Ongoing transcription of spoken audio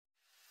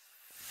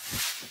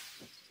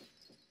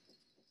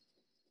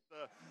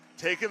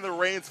taking the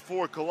reins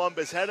for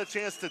Columbus. Had a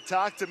chance to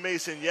talk to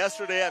Mason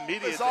yesterday at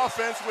media. This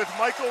offense with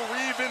Michael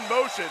Reeve in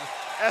motion.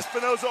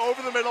 Espinosa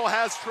over the middle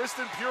has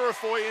Tristan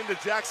Purifoy into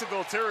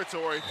Jacksonville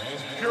territory.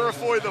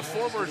 Purifoy, the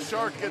former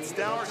Shark, gets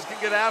down,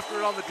 can get after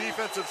it on the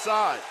defensive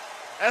side.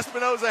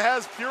 Espinosa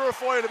has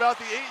Purifoy at about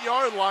the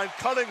 8-yard line,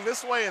 cutting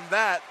this way and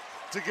that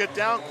to get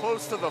down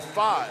close to the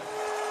 5.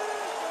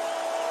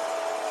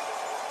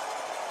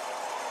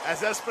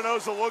 As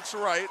Espinosa looks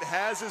right,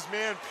 has his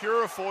man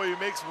Purifoy, who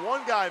makes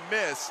one guy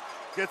miss,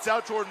 gets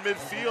out toward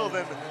midfield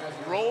and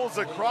rolls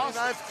across.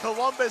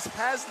 Columbus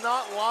has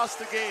not lost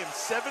a game.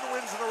 7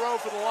 wins in a row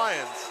for the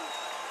Lions.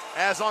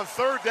 As on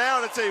third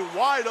down, it's a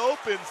wide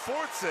open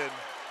Fortson.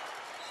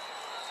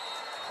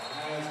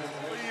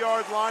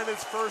 3-yard line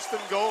is first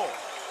and goal.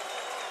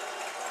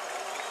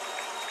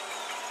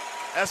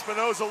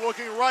 Espinosa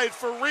looking right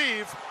for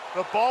Reeve.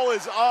 The ball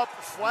is up,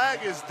 flag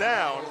is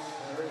down.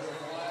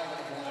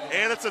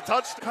 And it's a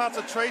touchdown.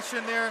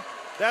 Concentration there.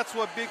 That's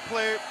what big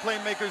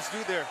playmakers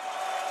do there.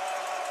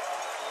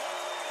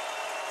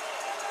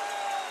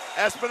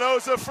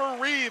 Espinosa for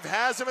Reeve,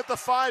 has him at the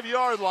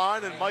 5-yard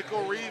line, and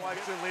Michael Reeve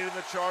leading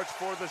the charge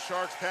for the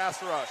Sharks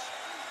pass rush.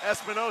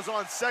 Espinosa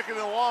on second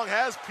and long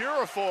has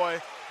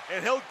Purifoy,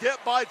 and he'll get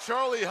by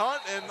Charlie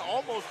Hunt, and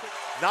almost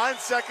 9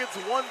 seconds,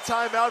 1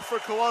 timeout for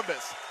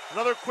Columbus.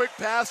 Another quick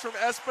pass from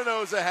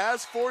Espinosa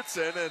has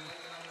Fortson, and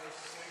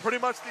pretty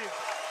much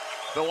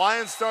the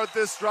Lions start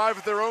this drive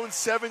at their own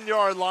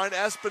 7-yard line.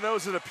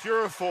 Espinosa to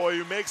Purifoy,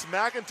 who makes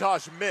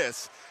McIntosh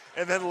miss,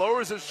 and then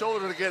lowers his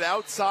shoulder to get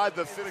outside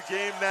the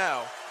game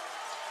now.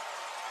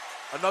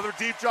 Another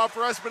deep drop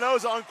for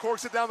Espinosa,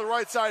 uncorks it down the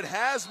right side,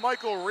 has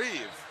Michael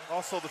Reeve.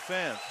 Also the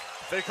fans.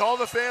 They call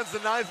the fans the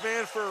 9th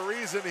man for a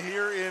reason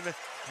here in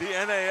the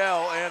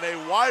NAL, and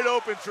a wide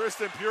open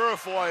Tristan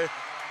Purifoy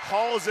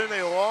hauls in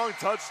a long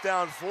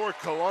touchdown for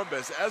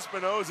Columbus.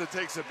 Espinosa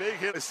takes a big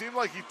hit. It seemed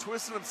like he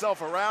twisted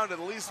himself around at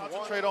least once.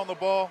 Concentrate on the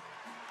ball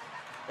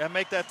and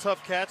make that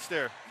tough catch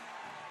there.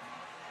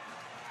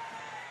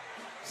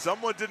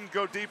 Someone didn't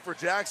go deep for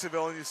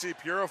Jacksonville, and you see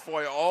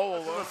Purifoy all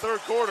alone in the third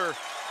quarter,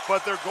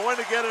 but they're going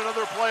to get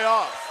another play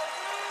off.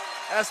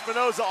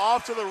 Espinosa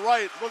off to the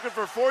right, looking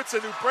for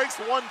Fortson, who breaks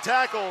 1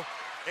 tackle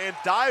and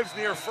dives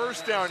near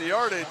first down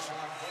yardage.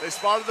 They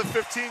spotted the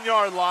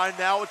 15-yard line.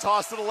 Now a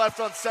toss to the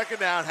left on second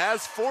down.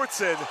 Has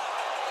Fortson,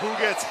 who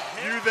gets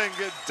you then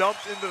get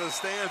dumped into the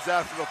stands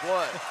after the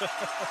play.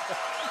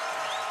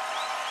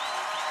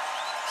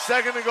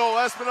 Second and goal,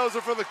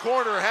 Espinosa for the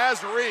corner,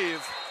 has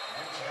Reeve.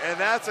 And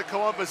that's a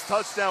Columbus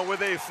touchdown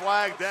with a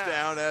flag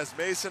down as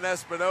Mason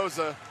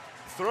Espinosa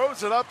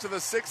throws it up to the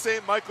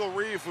 6'8" Michael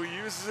Reeve, who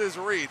uses his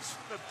reach.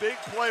 The big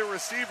play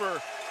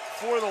receiver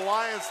for the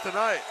Lions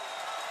tonight.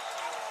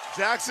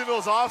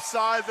 Jacksonville's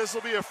offside. This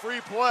will be a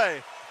free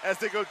play as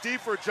they go deep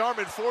for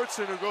Jarman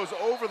Fortson, who goes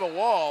over the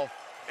wall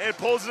and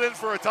pulls it in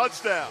for a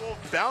touchdown.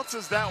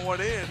 Bounces that one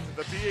in.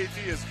 The PAT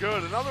is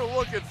good. Another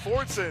look at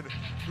Fortson,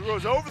 who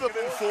goes over the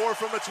 4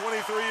 from a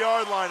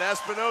 23-yard line.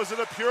 Espinosa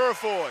to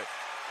Purifoy.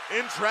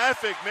 In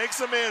traffic,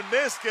 makes a man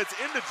miss, gets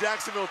into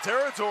Jacksonville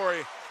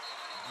territory.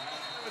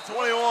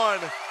 21,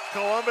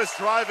 Columbus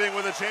driving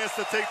with a chance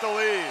to take the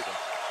lead.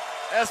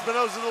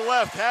 Espinosa to the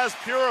left, has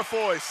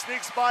Purifoy,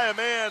 sneaks by a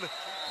man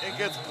and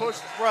gets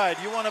pushed.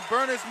 Right, you want to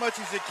burn as much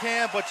as you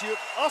can, but you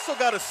also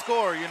got to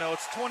score. You know,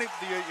 it's 20,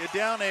 you're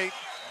down 8.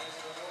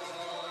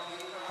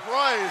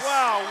 Price.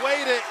 Wow, way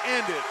to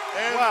end it.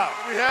 And wow.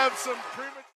 We have some premature.